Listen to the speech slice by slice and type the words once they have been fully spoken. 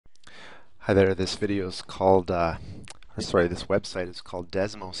Hi there, this video is called, this website is called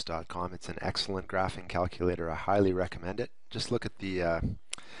Desmos.com. It's an excellent graphing calculator. I highly recommend it. Just look at the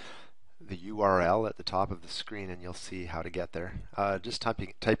URL at the top of the screen and you'll see how to get there. Just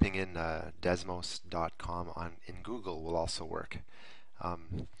typing in Desmos.com in Google will also work.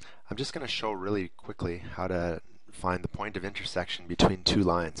 I'm just going to show really quickly how to find the point of intersection between two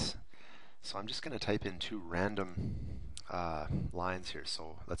lines. So I'm just going to type in two random lines here.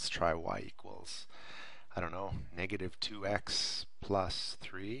 So let's try y equals, I don't know, negative 2x plus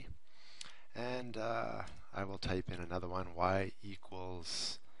 3. And I will type in another one, y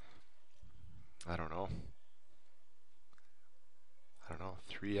equals, I don't know,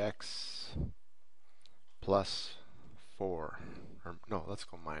 3x plus 4. Or no, let's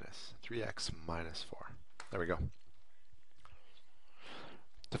go minus. 3x minus 4. There we go.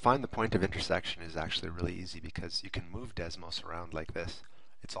 To find the point of intersection is actually really easy because you can move Desmos around like this.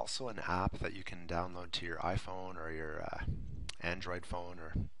 It's also an app that you can download to your iPhone or your Android phone,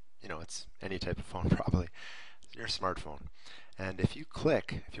 or it's any type of phone probably, your smartphone. And if you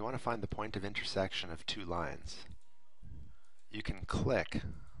want to find the point of intersection of two lines, you can click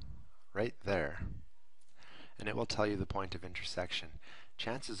right there and it will tell you the point of intersection.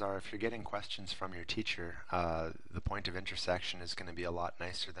 Chances are, if you're getting questions from your teacher, the point of intersection is going to be a lot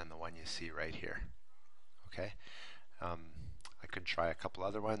nicer than the one you see right here. Okay? I could try a couple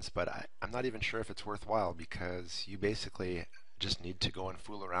other ones, but I'm not even sure if it's worthwhile because you basically just need to go and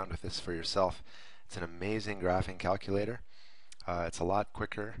fool around with this for yourself. It's an amazing graphing calculator. It's a lot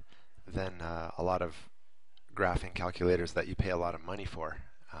quicker than a lot of graphing calculators that you pay a lot of money for,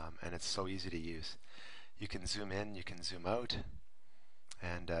 and it's so easy to use. You can zoom in, you can zoom out.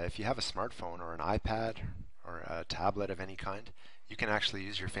 And if you have a smartphone or an iPad or a tablet of any kind, you can actually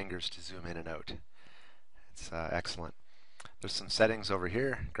use your fingers to zoom in and out. It's excellent. There's some settings over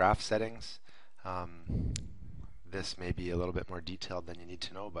here, graph settings. This may be a little bit more detailed than you need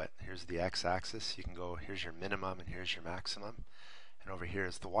to know, but here's the x-axis. You can go, here's your minimum and here's your maximum. And over here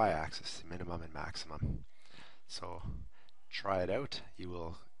is the y-axis, minimum and maximum. So try it out. You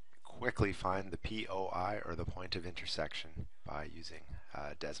will quickly find the POI, or the point of intersection, by using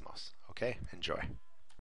Desmos. Okay, enjoy.